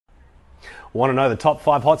Want to know the top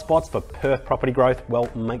 5 hotspots for Perth property growth? Well,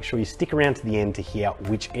 make sure you stick around to the end to hear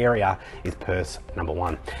which area is Perth's number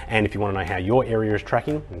 1. And if you want to know how your area is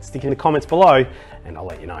tracking, then stick in the comments below and I'll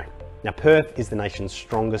let you know. Now, Perth is the nation's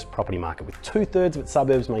strongest property market, with 2/3 of its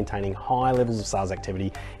suburbs maintaining high levels of sales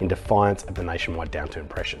activity in defiance of the nationwide downturn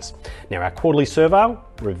pressures. Now, our quarterly survey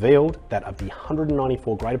revealed that of the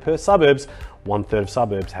 194 Greater Perth suburbs, 1/3 of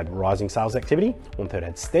suburbs had rising sales activity, 1/3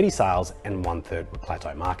 had steady sales, and 1/3 were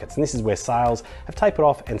plateau markets. And this is where sales have tapered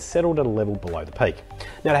off and settled at a level below the peak.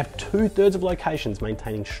 Now, to have 2/3 of locations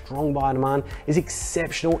maintaining strong buyer demand is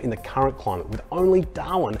exceptional in the current climate, with only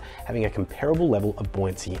Darwin having a comparable level of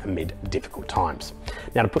buoyancy amid difficult times.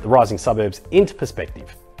 Now, to put the rising suburbs into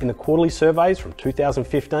perspective, in the quarterly surveys from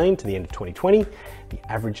 2015 to the end of 2020, the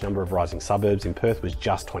average number of rising suburbs in Perth was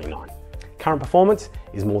just 29. Current performance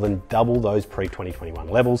is more than double those pre-2021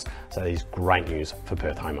 levels, so that is great news for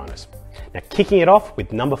Perth homeowners. Now, kicking it off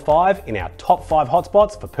with number 5 in our top 5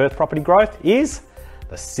 hotspots for Perth property growth is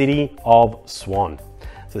the city of Swan.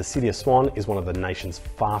 So the city of Swan is one of the nation's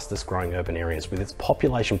fastest growing urban areas, with its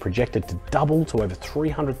population projected to double to over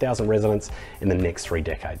 300,000 residents in the next 3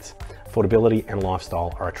 decades. Affordability and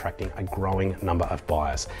lifestyle are attracting a growing number of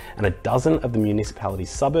buyers, and a dozen of the municipality's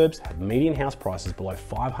suburbs have median house prices below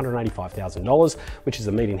 $585,000, which is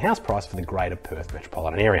the median house price for the Greater Perth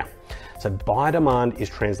metropolitan area. So buyer demand is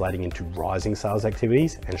translating into rising sales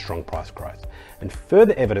activities and strong price growth. And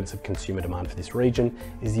further evidence of consumer demand for this region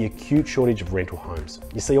is the acute shortage of rental homes.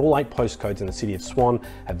 You see, all 8 postcodes in the city of Swan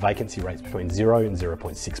have vacancy rates between 0 and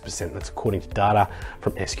 0.6%. That's according to data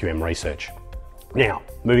from SQM Research. Now,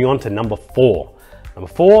 moving on to number 4.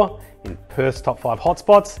 Number 4 in Perth's top 5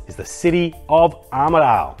 hotspots is the city of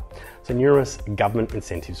Armidale. So numerous government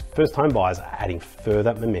incentives for first home buyers are adding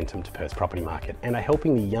further momentum to Perth's property market and are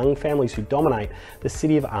helping the young families who dominate the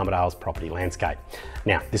city of Armidale's property landscape.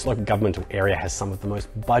 Now, this local governmental area has some of the most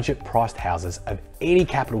budget-priced houses of any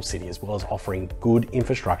capital city, as well as offering good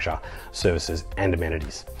infrastructure, services and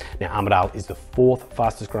amenities. Now, Armidale is the 4th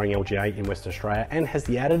fastest growing LGA in Western Australia and has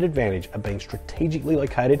the added advantage of being strategically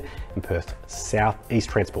located in Perth's south-east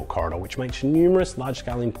transport corridor, which makes numerous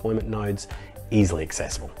large-scale employment nodes easily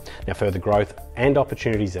accessible. Now, further growth and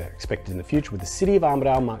opportunities are expected in the future, with the city of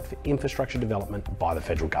Armidale marked for infrastructure development by the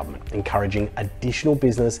federal government, encouraging additional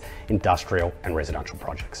business, industrial and residential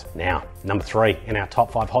projects. Now, number 3 in our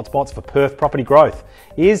top 5 hotspots for Perth property growth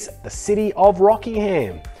is the city of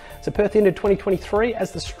Rockingham. So Perth ended 2023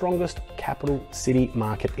 as the strongest capital city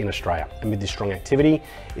market in Australia. And with this strong activity,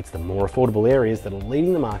 it's the more affordable areas that are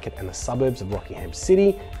leading the market, and the suburbs of Rockingham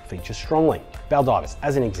City feature strongly. Baldivis,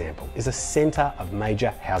 as an example, is a centre of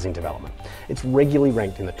major housing development. It's regularly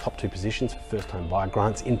ranked in the top 2 positions for first home buyer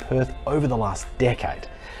grants in Perth over the last decade.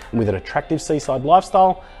 And with an attractive seaside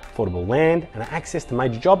lifestyle, affordable land and access to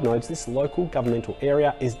major job nodes, this local governmental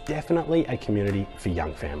area is definitely a community for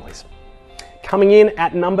young families. Coming in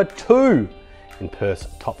at number 2 in Perth's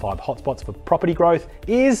top 5 hotspots for property growth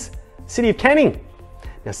is City of Canning.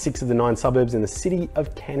 Now, 6 of the 9 suburbs in the City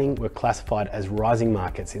of Canning were classified as rising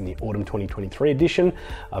markets in the autumn 2023 edition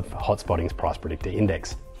of Hotspotting's Price Predictor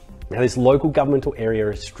Index. Now, this local governmental area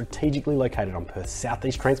is strategically located on Perth's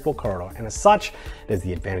southeast transport corridor, and as such, it has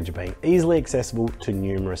the advantage of being easily accessible to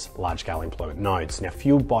numerous large-scale employment nodes. Now,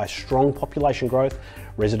 fueled by strong population growth,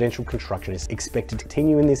 residential construction is expected to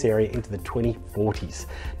continue in this area into the 2040s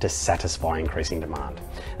to satisfy increasing demand.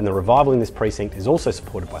 And the revival in this precinct is also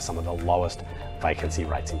supported by some of the lowest vacancy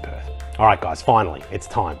rates in Perth. All right, guys, finally, it's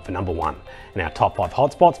time for number 1 in our top 5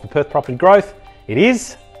 hotspots for Perth property growth. It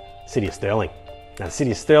is City of Stirling. Now, the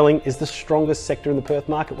City of Stirling is the strongest sector in the Perth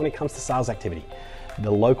market when it comes to sales activity.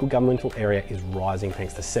 The local governmental area is rising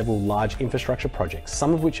thanks to several large infrastructure projects,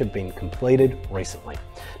 some of which have been completed recently.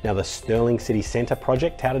 Now, the Stirling City Centre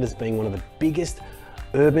project, touted as being one of the biggest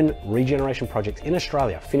urban regeneration projects in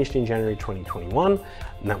Australia, finished in January 2021,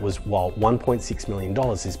 and that was while $1.6 million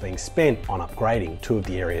is being spent on upgrading 2 of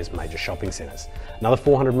the area's major shopping centres. Another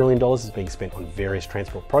 $400 million is being spent on various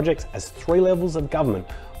transport projects as 3 levels of government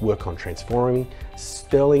work on transforming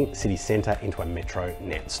Stirling City Centre into a metro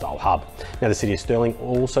net style hub. Now, the City of Stirling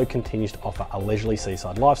also continues to offer a leisurely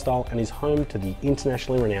seaside lifestyle and is home to the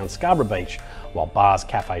internationally renowned Scarborough Beach, while bars,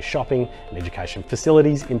 cafes, shopping and education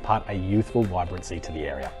facilities impart a youthful vibrancy to the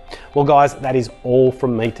area. Well, guys, that is all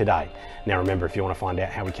from me today. Now, remember, if you want to find out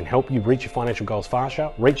how we can help you reach your financial goals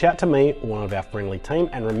faster, reach out to me or one of our friendly team.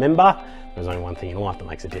 And remember, there's only one thing in life that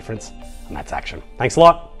makes a difference, and that's action. Thanks a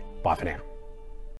lot. Bye for now.